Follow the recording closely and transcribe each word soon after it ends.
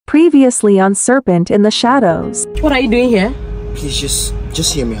Previously on Serpent in the Shadows. What are you doing here? Please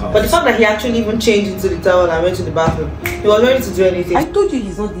just hear me out. But the fact that he actually even changed into the towel and went to the bathroom, he was ready to do anything. I told you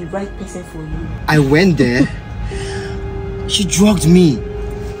he's not the right person for you. I went there. She drugged me.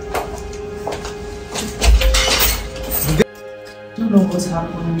 I don't know what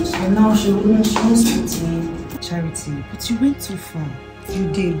happened. And now she wants to with me. Charity, but you went too far. You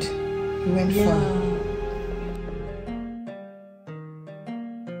did. You went far.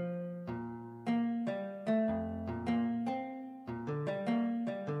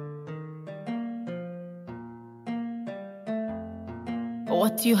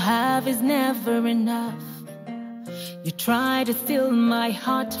 What you have is never enough. You try to steal my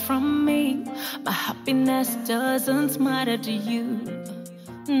heart from me. My happiness doesn't matter to you.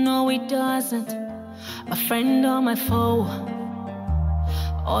 No, it doesn't. My friend or my foe,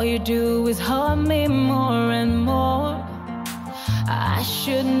 all you do is hurt me more and more. I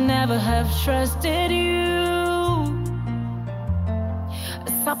should never have trusted you.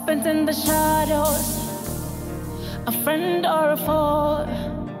 A serpent in the shadows, a friend or a foe.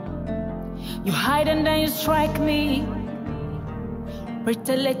 You hide and then you strike me,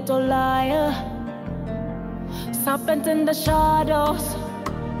 pretty little liar. Serpent in the shadows,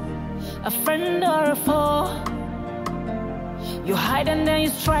 a friend or a foe. You hide and then you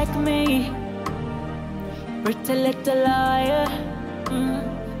strike me, pretty little liar.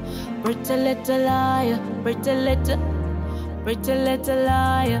 Pretty little liar, pretty little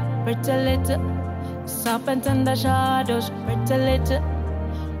liar, pretty little. Serpent in the shadows, pretty little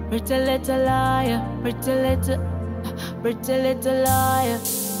liar, pretty little liar.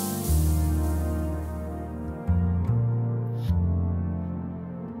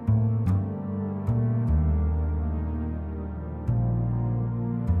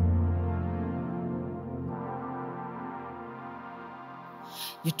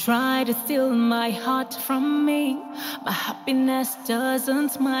 You try to steal my heart from me. My happiness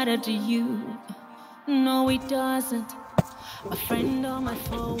doesn't matter to you. No, it doesn't. A friend or my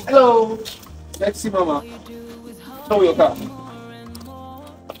foe. Hello. Let's see, Mama. Show your car.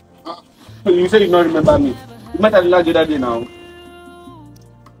 You said you don't remember me. You might have lied the other day now.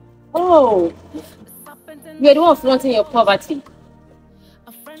 Oh, you're the one flaunting your poverty.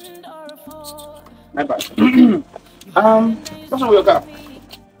 My bad. Show your car.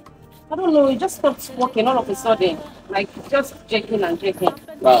 I don't know, it just stopped working all of a sudden. Like, just drinking and drinking.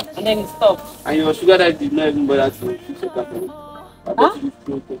 Wow. And then it stopped. And your sugar daddy did not even bother to fix your car for me. Huh?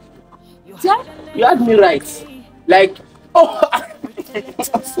 Yeah? You had me right. Like, oh,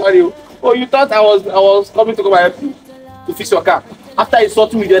 sorry. Oh, you thought I was coming to come and help you to fix your car after you saw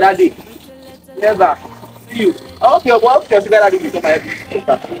me the other day. Never. See you. Okay, well, your sugar daddy will come and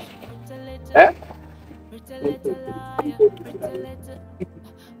help you. Eh?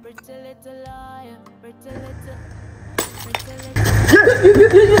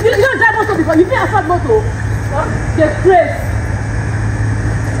 You don't drive motor before. You can't afford motor. Huh? The place.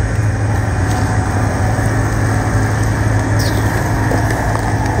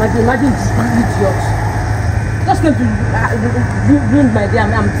 Imagine this idiot. Just came to ruin my day.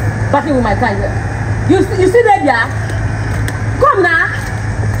 I'm battling with my car. You see that, yeah? Come now.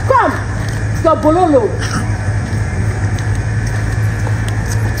 Come. Stop bololo.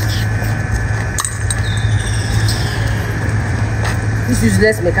 This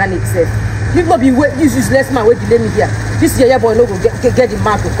useless mechanic said. You not be this useless man wait delay me here. This yaya boy no go get the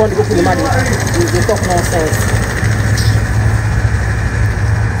man to come to go put the man in. They talk nonsense.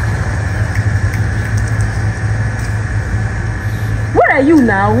 Where are you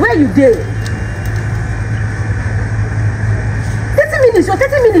now? Where you there? 30 minutes, your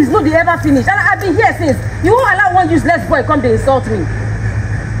 30 minutes no they ever finish. And I've been here since. You won't allow one useless boy come to insult me.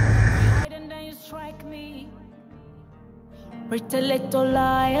 Pretty little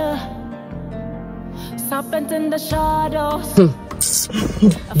liar, serpent in the shadows.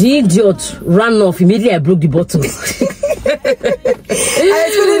 The idiot ran off immediately. I broke the bottle. I expected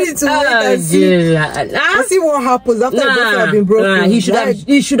it to wait and see what happens after the bottle has been broken. He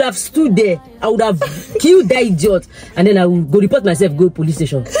should have stood there. I would have killed that idiot, and then I would go report myself. Go police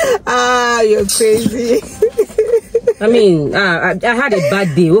station. Ah, you're crazy. I mean, I had a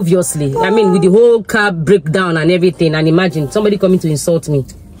bad day, obviously. I mean, with the whole car breakdown and everything, and imagine somebody coming to insult me.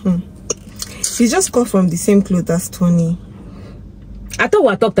 She just got from the same clothes as Tony. I thought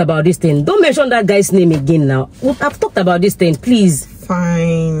we talked about this thing. Don't mention that guy's name again now. I've talked about this thing, please.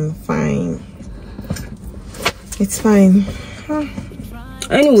 Fine. It's fine.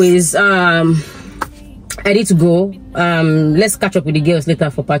 Anyways, I need to go. Let's catch up with the girls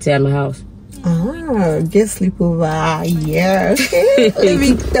later for party at my house. Get sleepover. Yeah. Okay. Let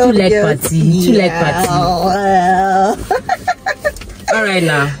me tell you like girls. party. You like party. All right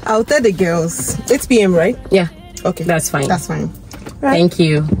now. I'll tell the girls. 8 p.m. right? Yeah. Okay. That's fine. That's fine. Right. Thank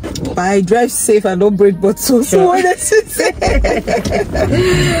you. Bye. Drive safe and don't break bottles. So what does it say?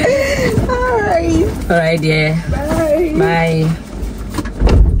 All right. All right, dear. Bye. Bye.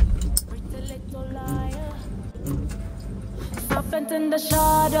 Serpent in the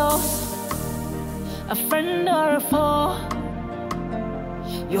shadows, a friend or a foe.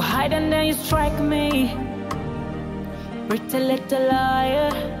 You hide and then you strike me. Pretty little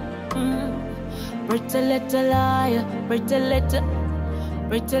liar. Pretty little liar. Pretty little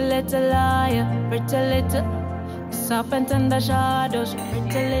liar. Pretty little serpent in the shadows.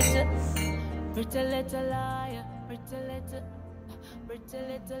 Pretty little liar. Pretty little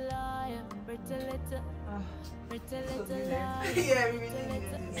liar. Pretty little liar. Yeah, we really need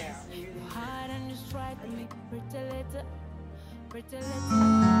this. You hide and you strike me. Pretty little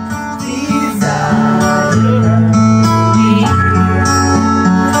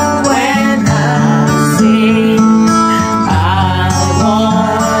When I say I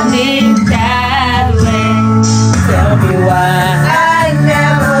want it that way, tell me why I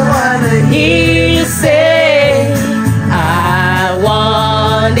never wanna hear you say I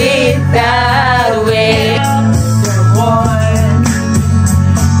want it that way. The one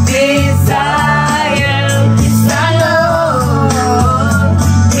desire is not love.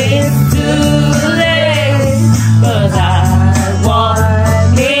 It's too late, but I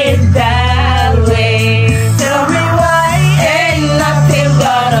want it that way. Tell me why ain't nothing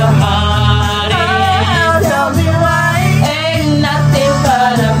but a heartache. Tell me why ain't nothing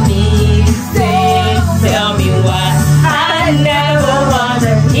but a mistake. Tell me why I never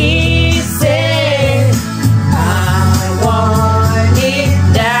wanna hear you say I want it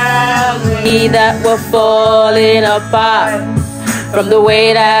that way. That we're falling apart from the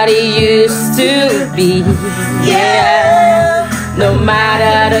way that it used to be. Yeah, no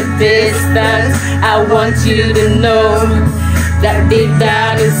matter the distance, I want you to know that deep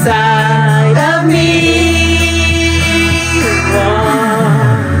down inside of me.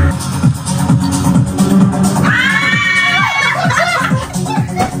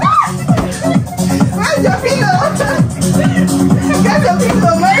 Where's your pillow? Get your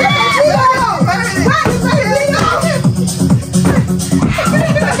pillow. Where's your pillow? Where's your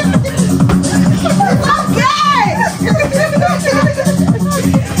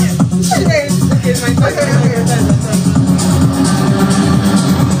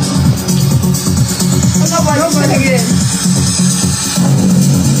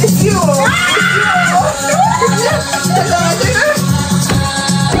It's you.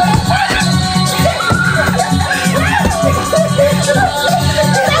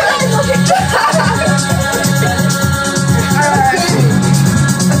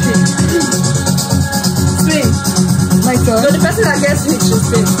 My turn. So the person that gets hit should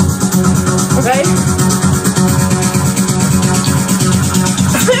spin. Okay?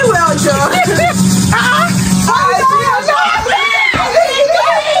 Spin well, Joe.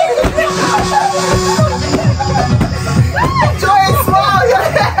 Joyce, wow.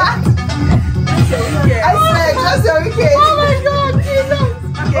 I swear, just your wicked. Oh my God, Jesus.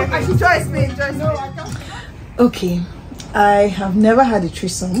 Okay, Joyce, spin. Joyce, no, I can't. Okay, I have never had a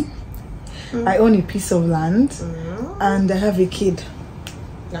threesome. I own a piece of land, and I have a kid.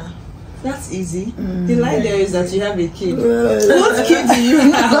 That's easy. The lie there is that you have a kid. What kid do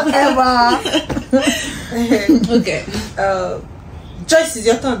you have ever? Okay. Joyce, is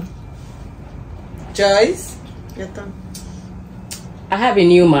your turn. Joyce, your turn. I have a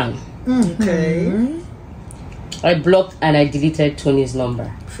new man. Okay. I blocked and I deleted Tony's number.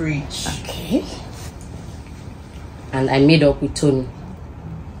 Preach. Okay. And I made up with Tony.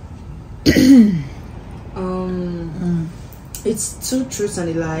 It's two truths and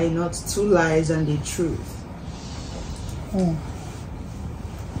a lie, not two lies and a truth.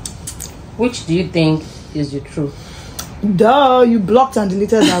 Which do you think is the truth? Duh, you blocked and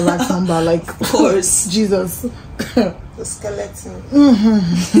deleted that right number, like, Of course. Jesus. The skeleton.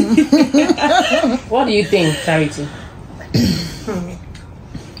 What do you think, Charity?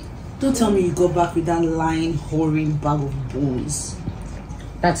 Don't tell me you go back with that lying, whoring bag of bones.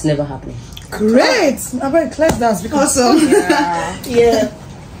 That's never happening. Great! I'm very glad that's because Awesome. Yeah.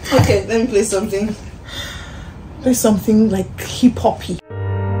 Okay, let me play something. there's something like hip-hoppy.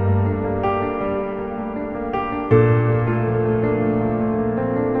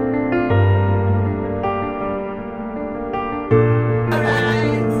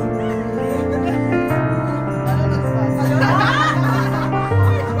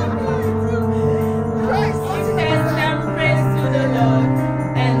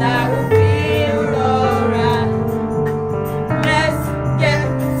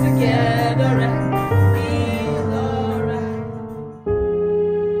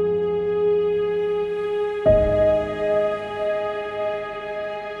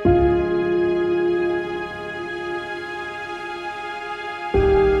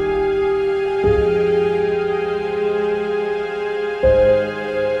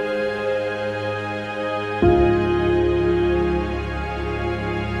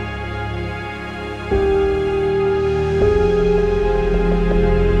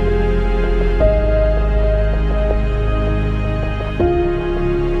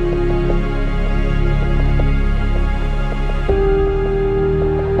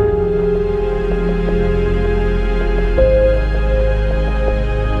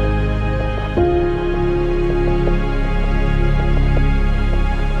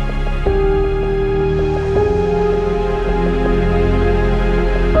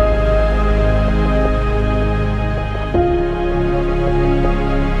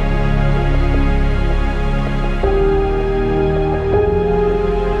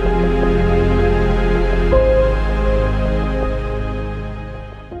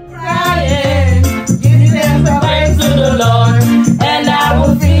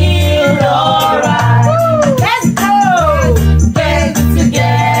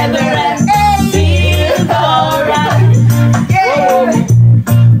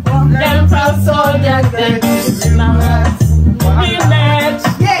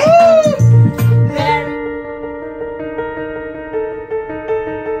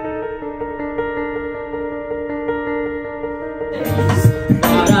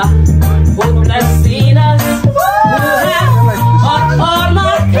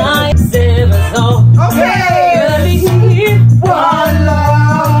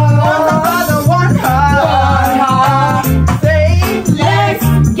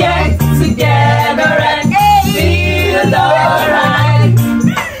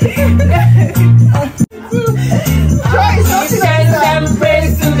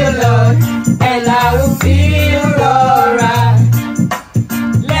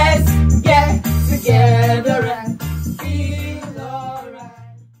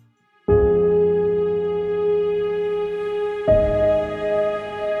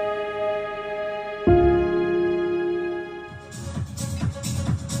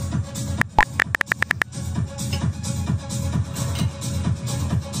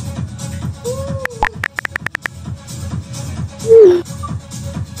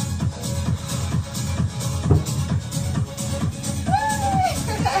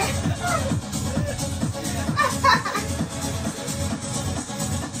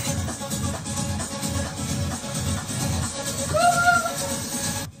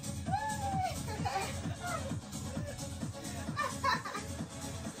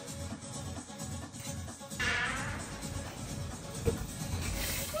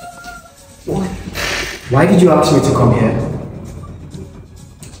 Why did you ask me to come here?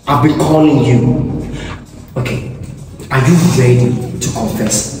 I've been calling you. Okay, are you ready to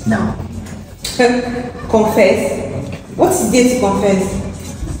confess now? Confess? What is there to confess?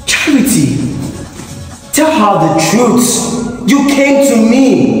 Charity, tell her the truth. You came to me.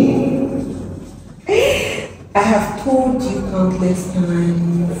 I have told you countless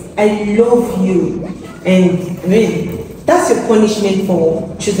times, I love you. And really, that's your punishment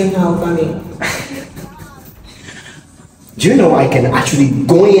for choosing her over me. Do you know I can actually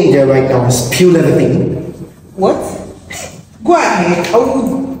go in there right now and spill everything? What? Go ahead. I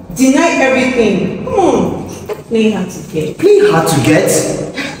will deny everything. Come on. Play hard to get. Play hard to get?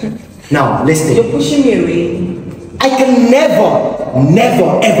 Now, listen. You're pushing me away. I can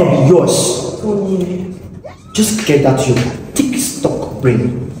never ever be yours. Oh, yeah. Just get that to your thick stock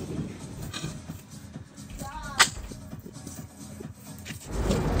brain.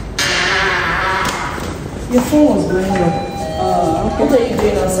 Your phone was blowing up. Okay. What are you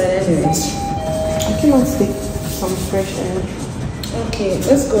doing outside anyways? I came out to take some fresh air. Okay,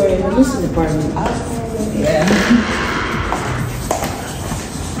 let's go in. We'll lose the apartment. Yeah.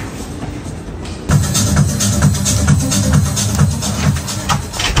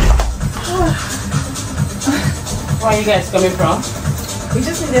 Where are you guys coming from? We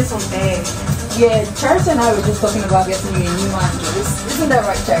just needed some air. Yeah, Charity and I were just talking about getting you a new mattress. Isn't that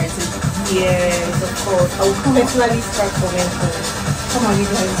right, Charity? Yes, of course. I will personally start for them first. Come on, you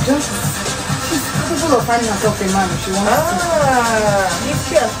guys, she's capable of finding herself a man if she wants to.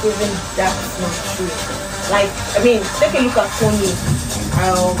 History has proven that's not true. Like, I mean, take a look at Tony.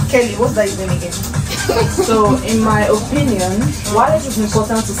 Kelly, what's that even again? So, in my opinion, while it is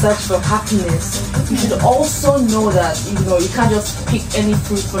important to search for happiness, you should also know that, you can't just pick any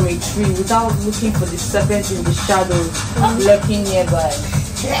fruit from a tree without looking for the serpent in the shadows lurking nearby.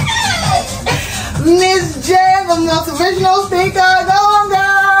 Miss J, the motivational speaker, go on, girl!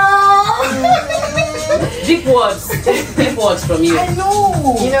 Deep words from you. I know.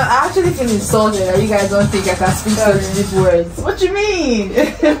 I actually feel insulted that you guys don't think I can speak such deep words. What you mean?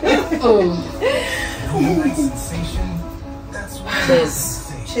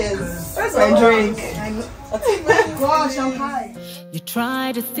 Cheers. Cheers. Where's my drink? Gosh, I'm high. You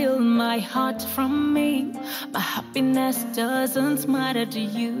try to steal my heart from me. My happiness doesn't matter to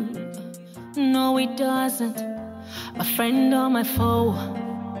you. No, it doesn't. My friend or my foe,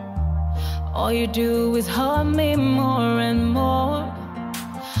 all you do is hurt me more and more.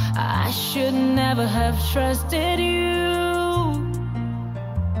 I should never have trusted you.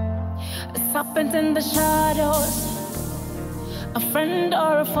 A serpent in the shadows, a friend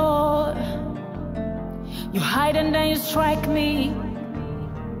or a foe. You hide and then you strike me,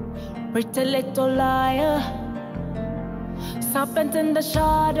 pretty little liar. Serpent in the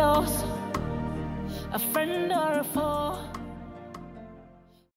shadows, a friend or a foe.